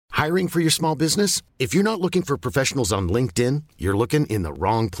Hiring for your small business? If you're not looking for professionals on LinkedIn, you're looking in the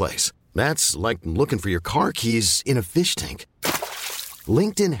wrong place. That's like looking for your car keys in a fish tank.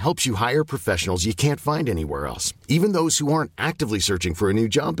 LinkedIn helps you hire professionals you can't find anywhere else, even those who aren't actively searching for a new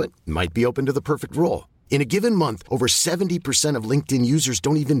job but might be open to the perfect role. In a given month, over 70% of LinkedIn users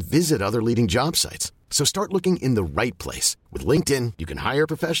don't even visit other leading job sites. So start looking in the right place. With LinkedIn, you can hire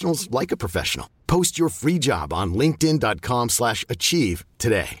professionals like a professional. Post your free job on linkedin.com/achieve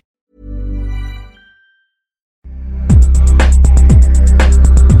today.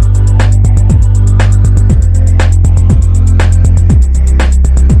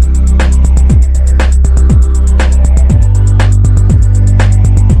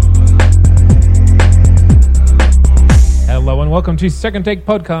 Hello and welcome to Second Take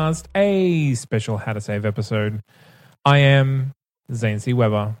Podcast, a special How to Save episode. I am Zane C.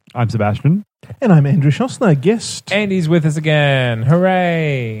 Weber. I'm Sebastian. And I'm Andrew Schossler, guest. And he's with us again.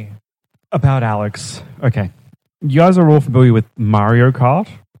 Hooray! About Alex. Okay. You guys are all familiar with Mario Kart?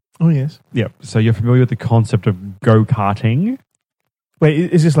 Oh, yes. Yep. So you're familiar with the concept of go-karting?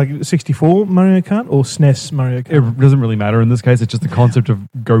 Wait, is this like 64 Mario Kart or SNES Mario Kart? It doesn't really matter in this case. It's just the concept of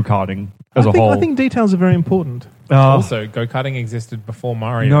go-karting as a whole. I think details are very important. Also, go-karting existed before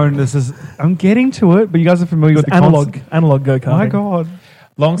Mario. No, I'm getting to it, but you guys are familiar with the analog go-karting. My God.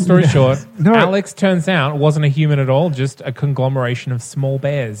 Long story short, No. Alex turns out wasn't a human at all, just a conglomeration of small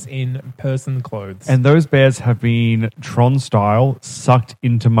bears in person clothes. And those bears have been Tron-style sucked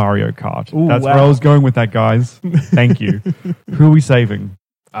into Mario Kart. Ooh, That's wow. where I was going with that, guys. Thank you. Who are we saving?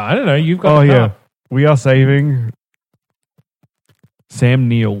 I don't know, you've got Oh, the yeah. car. We are saving Sam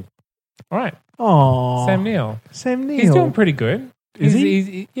Neill. All right, Oh, Sam Neill. Sam Neill. He's doing pretty good. Is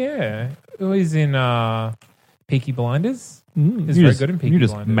Yeah. He's in Peaky Blinders. He's You very just- good in Peaky You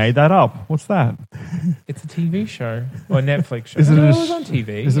just Blinders. made that up. What's that? It's a TV show or a Netflix show. Is it No, an it was on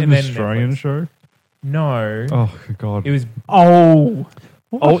TV? Is it and an then Australian Netflix. show? No, Oh God! it was. Oh,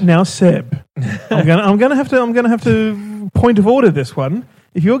 now Seb, I'm gonna have to point of order this one.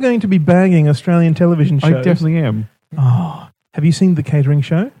 If you're going to be bagging Australian television shows, I definitely am. have you seen The Catering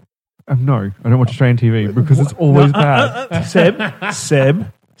Show? No, I don't watch Australian TV because it's always bad.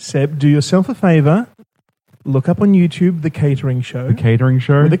 Seb, do yourself a favor. Look up on YouTube The Catering Show. The catering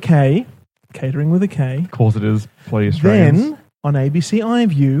show. With a K. Catering with a K. Of course, it is. Play Australians. Then on ABC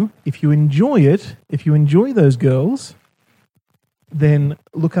iView, if you enjoy those girls, then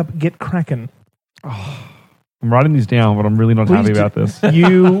look up Get Kraken. I'm writing these down, but I'm really not happy Please about this.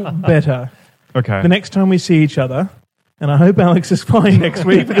 You better. Okay. The next time we see each other, and I hope Alex is fine next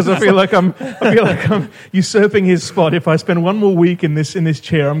week because I feel like I'm usurping his spot. If I spend one more week in this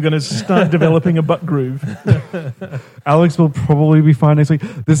chair, I'm going to start developing a butt groove. Alex will probably be fine next week.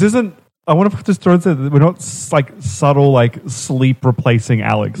 This isn't. I want to just throw it. We're not like subtle, like sleep replacing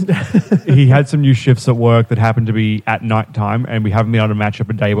Alex. He had some new shifts at work that happened to be at night time, and we haven't been able to match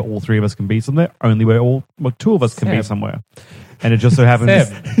up a day where all three of us can be somewhere. Only where two of us can be Seb. somewhere, and it just so happens.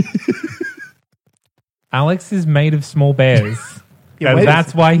 Seb. Alex is made of small bears.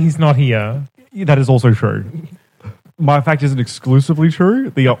 That's why he's not here. That is also true. My fact isn't exclusively true.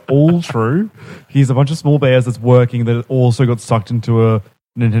 They are all true. He's a bunch of small bears that's working that also got sucked into a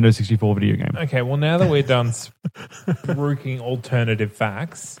Nintendo 64 video game. Okay, well, now that we're done spruiking alternative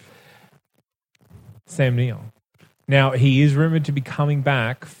facts, Sam Neill. Now, he is rumored to be coming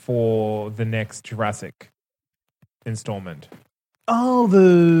back for the next Jurassic installment. Oh,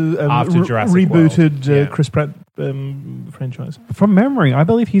 the After Jurassic rebooted World. Yeah. Chris Pratt franchise. From memory, I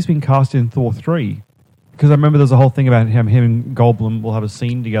believe he's been cast in Thor 3. Because I remember there's a whole thing about him and Goldblum will have a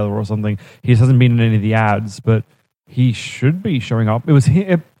scene together or something. He just hasn't been in any of the ads, but he should be showing up. It was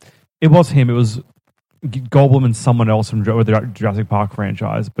him. It was Goldblum and someone else from the Jurassic Park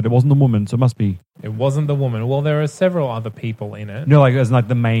franchise, but it wasn't the woman, so it must be. It wasn't the woman. Well, there are several other people in it. No, like as like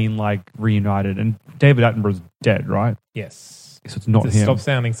the main reunited, and David Attenborough's dead, right? Yes. So it's not him. Stop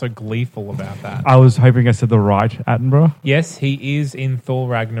sounding so gleeful about that. I was hoping I said the right Attenborough. Yes, he is in Thor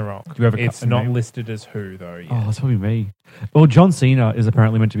Ragnarok. Do you have a It's custom not name? listed as who, though, yet. Oh, that's probably me. Well, John Cena is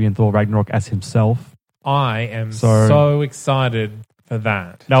apparently meant to be in Thor Ragnarok as himself. I am So- so excited for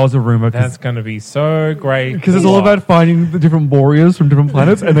that. That was a rumor That's going to be so great. because it's all about finding the different warriors from different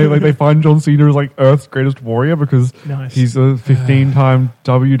planets, and they find John Cena as like Earth's greatest warrior because Nice. he's a 15-time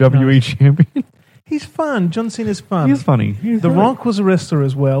WWE champion. He's fun. John Cena's fun. He's funny. The Rock was a wrestler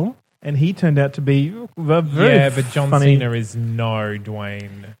as well, and he turned out to be very Yeah, but John funny. Cena is no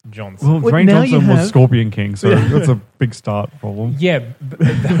Dwayne Johnson. Well, Well, Dwayne now you Johnson was have- Scorpion King, so that's a big start problem. yeah,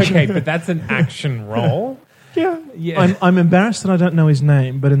 okay, but that's an action role. Yeah. Yeah. I'm embarrassed that I don't know his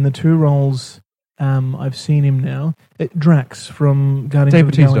name, but in the two roles I've seen him now. Drax from Guardians Dave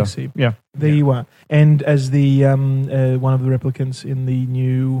of the Bautista. Galaxy. Yeah. There you are. And as the one of the replicants in the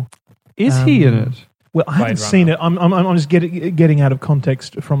new... Is he in it? Well, I haven't Blade seen it. Runner. I'm just getting out of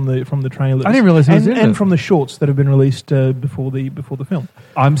context from the trailers. I didn't realize he was in and it. from the shorts that have been released before the film.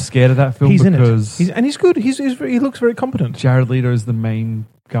 I'm scared of that film He's in because it. He's good. He looks very competent. Jared Leto is the main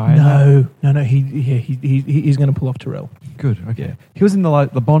guy. in that. No. He's going to pull off Terrell. Good. Okay. Yeah. He was in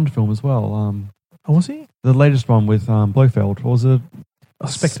the Bond film as well. Oh, was he? The latest one with Blofeld. Or was it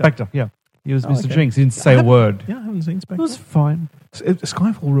Spectre. Yeah. He was Oh, Mr. okay. Jinx. He didn't say a word. Yeah, I haven't seen It Spectre. was fine.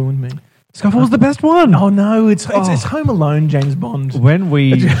 Skyfall ruined me. Skyfall was the best one. Oh no, it's Home Alone, James Bond. When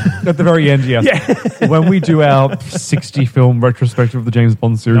we at the very end, yes. When we do our 60 film retrospective of the James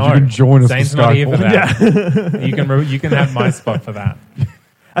Bond series, No, you can join us Zane's for not here for Skyfall. that. You can have my spot for that.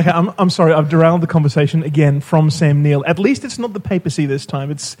 Okay, I'm sorry, I've derailed the conversation again from Sam Neill. At least it's not the papacy this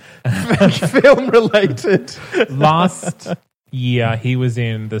time. It's film related. Last year, he was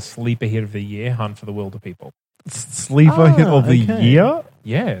in the sleeper hit of the year, Hunt for the Wilder People. Sleeper hit of the okay. year.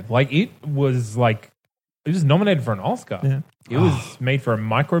 Yeah, it was nominated for an Oscar. Yeah. It was made for a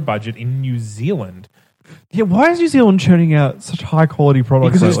micro budget in New Zealand. Yeah, why is New Zealand churning out such high quality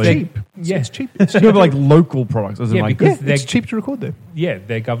products? Because it's lately? cheap. Yeah. It's cheap. It's cheap, like local products, as in Yeah, like because It's cheap to record there. Yeah,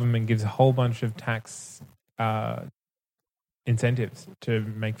 their government gives a whole bunch of tax incentives to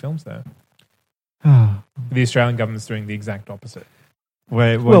make films there. The Australian government's doing the exact opposite.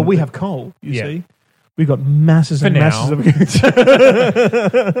 Well, we have coal, you Yeah. see. We've got masses For and now. masses of...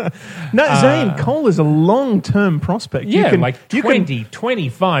 No, Zane, coal is a long-term prospect. Yeah, you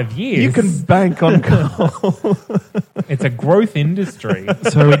 25 years. You can bank on coal. It's a growth industry.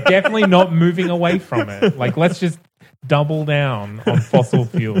 So we're definitely not moving away from it. Let's just double down on fossil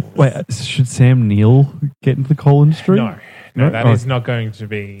fuels. Wait, should Sam Neill get into the coal industry? No, that Oh. is not going to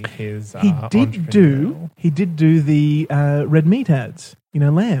be his He did do the red meat ads.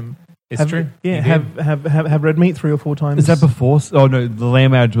 Lamb. It's true. Yeah, He did. have red meat 3 or 4 times. Is that before? Oh no, the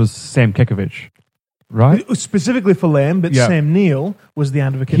lamb ad was Sam Kekovich, right? It was specifically for lamb, but Yeah. Sam Neill was the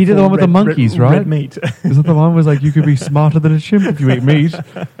advocate. He did for the one with the monkeys, right? Red meat. Is that the one was like you could be smarter than a chimp if you eat meat?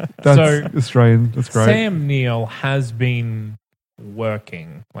 That's So, Australian. That's great. Sam Neill has been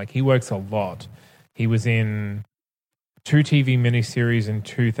working. He works a lot. He was in 2 TV miniseries in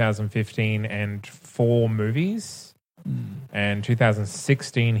 2015 and 4 movies. And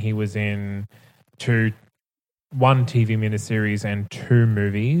 2016, he was in 1 TV miniseries and 2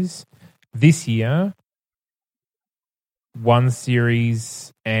 movies. This year, 1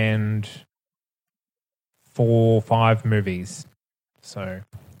 series and 5 movies. So,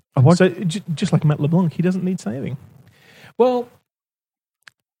 Just like Matt LeBlanc, he doesn't need saving. well,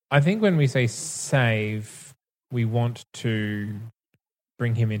 I think when we say save, we want to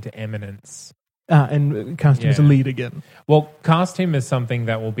bring him into eminence. And cast him as a Yeah. lead again. Well, cast him as something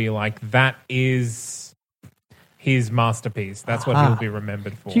that will be that is his masterpiece. That's what he'll be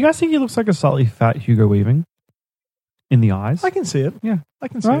remembered for. Do you guys think he looks like a slightly fat Hugo Weaving in the eyes? I can see it. Yeah. I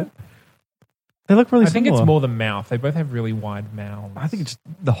can see Right? it. They look really I think similar. it's more the mouth. They both have really wide mouths. I think it's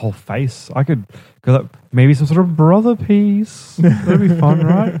the whole face. I could go that maybe some sort of brother piece. That'd be fun,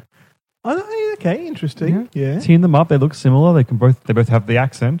 right? Okay, interesting. Yeah. Team them up. They look similar. They both have the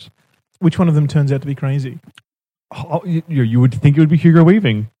accent. Which one of them turns out to be crazy? Oh, you would think it would be Hugo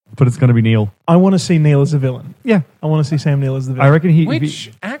Weaving, but it's going to be Neil. I want to see Neil as a villain. Yeah, I want to see Sam Neill as the I villain. reckon he.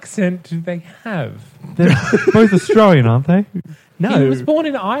 Which accent do they have? They're both Australian, aren't they? No. He was born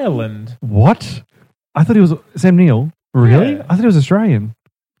in Ireland. What? I thought he was Sam Neill. Really? Yeah. I thought he was Australian.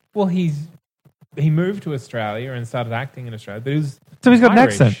 Well, he moved to Australia and started acting in Australia, but he was So he's got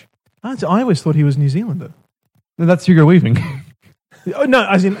Irish. an accent. I always thought he was New Zealander. No, that's Hugo Weaving. Oh, no,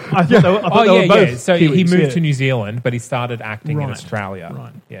 as in, I thought they were, I thought they were both So he Kiwis, moved yeah. to New Zealand, but he started acting in Right, Australia.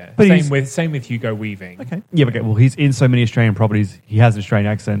 right. Yeah. But he's- Same with Hugo Weaving. Okay. Yeah, okay. Well, he's in so many Australian properties. He has an Australian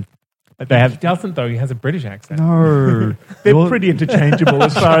accent. They He have doesn't though. He has a British accent no. They're You're- pretty interchangeable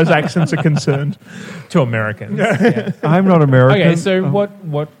as far as accents are concerned. to Americans. Yeah. I'm not American. Okay, so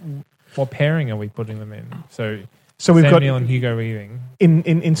what pairing are we putting them in? So So we've Sam got Neill and Hugo Weaving.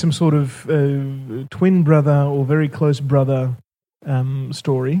 in some sort of twin brother or very close brother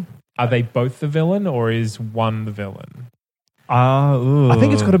story. Are they both the villain, or is one the villain? I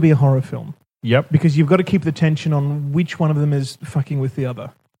think it's got to be a horror film Yep. because you've got to keep the tension on which one of them is fucking with the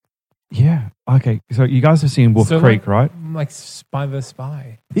other. Yeah. Okay. So you guys have seen Wolf So Creek, right? Like Spy the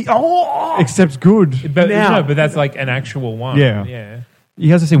Spy. Oh, Except good. But Now- no, but that's like an actual one. Yeah. Yeah. You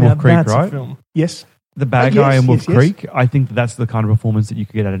guys have seen now Wolf Creek, that's a right? film. Yes. The bad Yes, guy in Wolf yes, yes. Creek. I think that's the kind of performance that you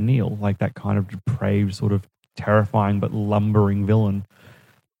could get out of Neil, like that kind of depraved, sort of terrifying but lumbering villain.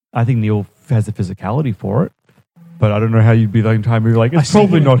 I think Neil has the physicality for it. But I don't know how you'd be the entire movie like, it's see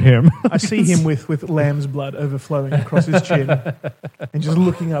probably him- not him. I see him with lamb's blood overflowing across his chin and just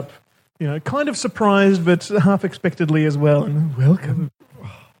looking up, kind of surprised, but half expectedly as well. And welcome.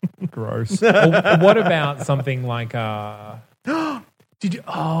 Gross. What about something like Did you?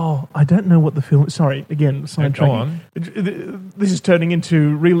 Oh, I don't know what the film. Sorry, again, sidetracking. go on. This is turning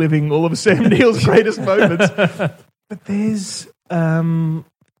into reliving all of Sam Neill's greatest moments. But there's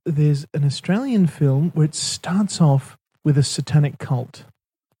an Australian film where it starts off with a satanic cult.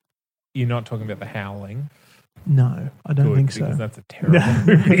 You're not talking about The Howling? No, I don't Good, think so. because that's a terrible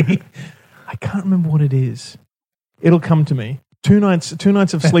movie. I can't remember what it is. It'll come to me. Two nights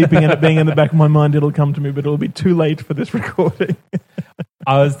of sleeping and it being in the back of my mind, it'll come to me, but it'll be too late for this recording.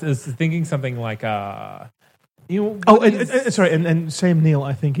 I was thinking something like Sorry, and Sam Neill,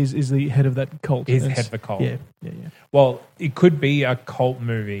 I think, is the head of that cult. He's It's- head of the cult. Yeah. Well, it could be a cult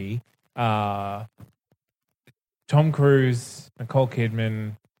movie. Tom Cruise, Nicole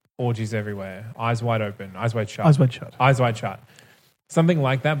Kidman, orgies everywhere, eyes wide open, eyes wide shut. Eyes wide shut. Eyes wide shut. Something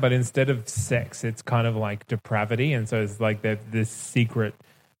like that, but instead of sex, it's kind of like depravity, and so it's like this secret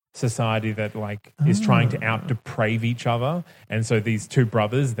society that is trying to out deprave each other, and so these two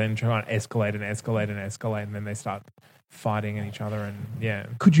brothers then try and escalate, and then they start fighting at each other, and yeah.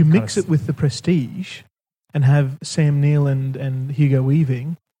 Could you mix it with The Prestige and have Sam Neill and Hugo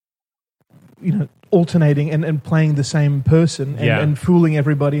Weaving, alternating and playing the same person and fooling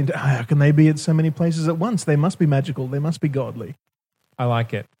everybody into how can they be at so many places at once? They must be magical. They must be godly. I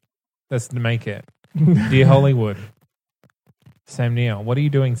like it. Let's make it. Dear Hollywood. Sam Neill. What are you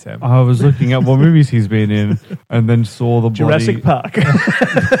doing, Sam? I was looking at what movies he's been in and then saw the Jurassic Park.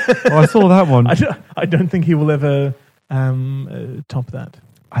 I saw that one. I don't think he will ever top that.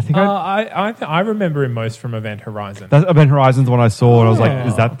 I think I remember him most from Event Horizon. that Event Horizon's the one I saw, and I was like,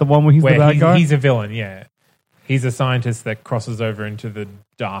 is that the one where he's the bad guy? He's a villain, yeah. He's a scientist that crosses over into the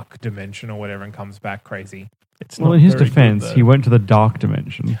dark dimension or whatever and comes back crazy. Well, in his defense, he went to the dark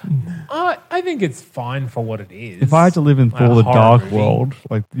dimension. I think it's fine for what it is. If I had to live in Thor the horror Dark movie. World,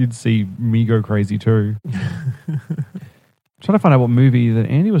 you'd see me go crazy too. Trying to find out what movie that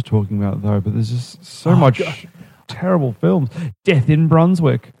Andy was talking about, though, but there's just so much terrible films. Death in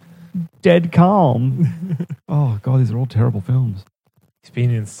Brunswick, Dead Calm. Oh, God, these are all terrible films. He's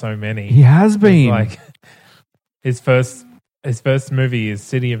been in so many. He has been. His first movie is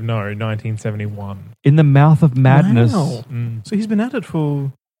City of No, 1971. In the Mouth of Madness. Wow. Mm. So he's been at it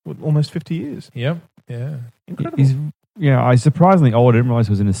for almost 50 years. Yep. Yeah. Incredible. He's surprisingly old. I didn't realize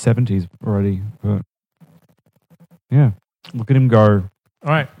he was in his 70s already. But yeah, look at him go. All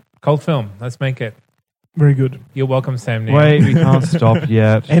right. Cold film. Let's make it. Very good. You're welcome, Sam Neill. Wait, we can't stop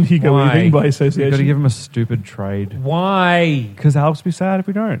yet. And Hugo Why? Weaving by We've got to association. give him a stupid trade. Why? Because Alex will be sad if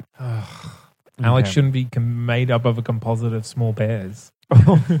we don't. Alex Okay. shouldn't be made up of a composite of small bears.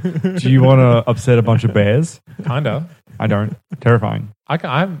 Do you want to upset a bunch of bears? Kinda. I don't. Terrifying.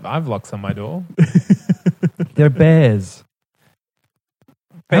 I've locks on my door. They're bears.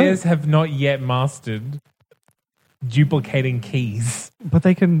 Bears have not yet mastered duplicating keys. But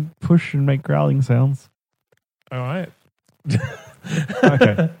they can push and make growling sounds. All right.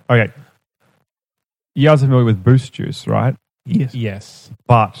 Okay. You guys are familiar with Boost Juice, right? Yes. Yes.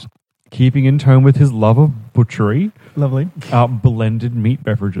 But keeping in tone with his love of butchery, Lovely. blended meat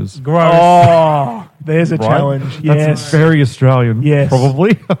beverages. Gross. Oh, there's a Right? challenge. That's Yes. very Australian. Yes.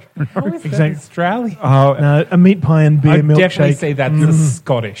 Probably. How is that Exact- Australian? No, a meat pie and beer I'd definitely milkshake. say that's a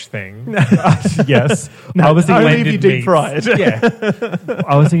Scottish thing. Yes. No, I was thinking only if you blended deep meats. fry it. Yeah.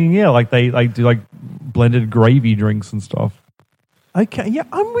 I was thinking, they do blended gravy drinks and stuff. Okay, yeah,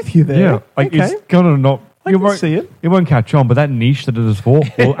 I'm with you there. Yeah, okay. it's gonna not. I You can won't see it. It won't catch on, but that niche that it is for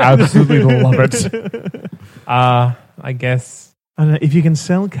will absolutely love it. I guess. I don't know, if you can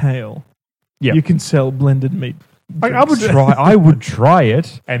sell kale, Yeah. you can sell blended meat. I would try. I would try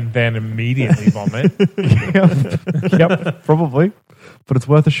it. And then immediately vomit. Yep, probably. But it's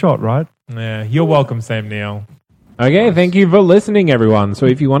worth a shot, right? Yeah. You're welcome, Sam Neill. Okay, thank you for listening, everyone. So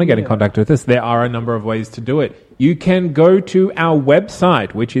if you want to get in contact with us, there are a number of ways to do it. You can go to our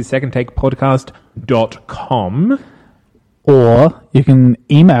website, which is secondtakepodcast.com. Or you can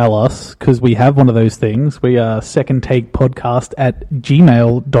email us, because we have one of those things. We are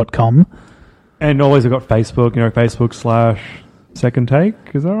secondtakepodcast@gmail.com. And always I've got Facebook, Facebook/Second Take.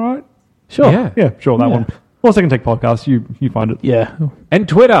 Is that right? Sure. Yeah. Yeah, sure, that Yeah. one. Or Second Take Podcast, you find it. Yeah. And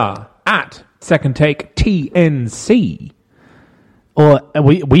Twitter, @SecondTakeTNC. Or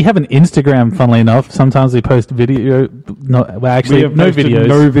we have an Instagram, funnily enough. Sometimes we post video. No, well, actually, We have no posted videos.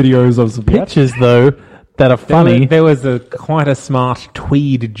 No videos of some yet. Pictures, though. that are funny. There was quite a smart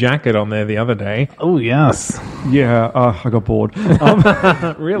tweed jacket on there the other day. Oh, yes. Yeah, I got bored.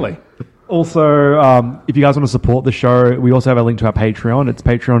 Really? Also, if you guys want to support the show, we also have a link to our Patreon. It's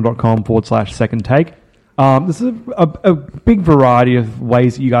patreon.com/second take. This is a big variety of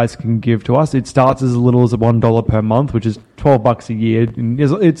ways that you guys can give to us. It starts as little as $1 per month, which is $12 a year. And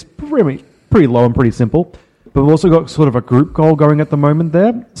it's pretty low and pretty simple. But we've also got sort of a group goal going at the moment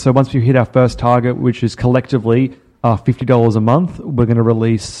there. So once we hit our first target, which is collectively $50 a month, we're going to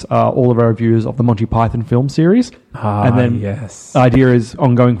release all of our reviews of the Monty Python film series. And then yes. the idea is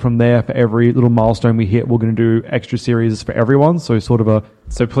ongoing from there. For every little milestone we hit, we're going to do extra series for everyone. So sort of a...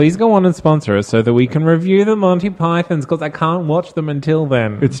 So please go on and sponsor us so that we can review the Monty Pythons, because I can't watch them until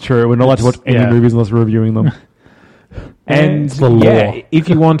then. It's true. We're not allowed to watch any movies unless we're reviewing them. And the law. yeah, if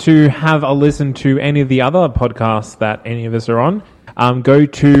you want to have a listen to any of the other podcasts that any of us are on, go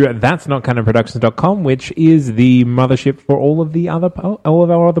to that'snotcanonproductions.com, which is the mothership for all of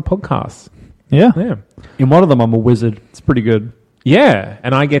our other podcasts. Yeah. Yeah. In one of them, I'm a wizard. It's pretty good. Yeah,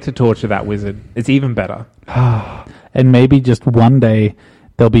 and I get to torture that wizard. It's even better. And maybe just one day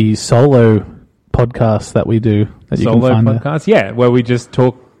there'll be solo podcasts that we do that you Solo can find. podcasts, yeah, where we just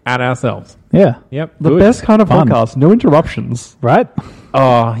talk at ourselves. Yeah. Yep. The good. best kind of Fun. podcast. No interruptions. Right?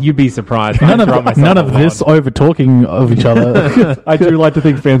 Oh, you'd be surprised. I interrupt myself None a of lot. this over talking of each other. I do like to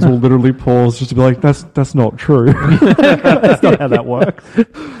think fans will literally pause just to be like, that's not true. That's not how that works.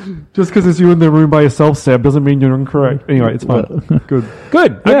 Just because it's you in the room by yourself, Seb, doesn't mean you're incorrect. Anyway, it's fine. Good.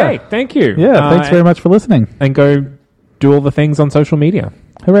 Good. Yeah. Okay. Thank you. Yeah, thanks very much for listening. And go do all the things on social media.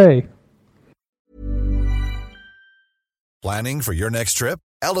 Hooray. Planning for your next trip?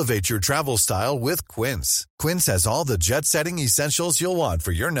 Elevate your travel style with Quince. Quince has all the jet-setting essentials you'll want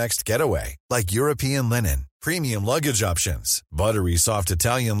for your next getaway, like European linen, premium luggage options, buttery soft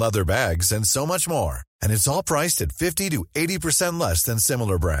Italian leather bags, and so much more. And it's all priced at 50 to 80% less than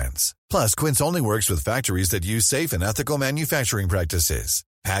similar brands. Plus, Quince only works with factories that use safe and ethical manufacturing practices.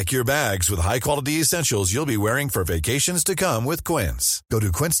 Pack your bags with high-quality essentials you'll be wearing for vacations to come with Quince. Go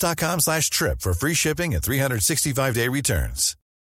to quince.com/trip for free shipping and 365-day returns.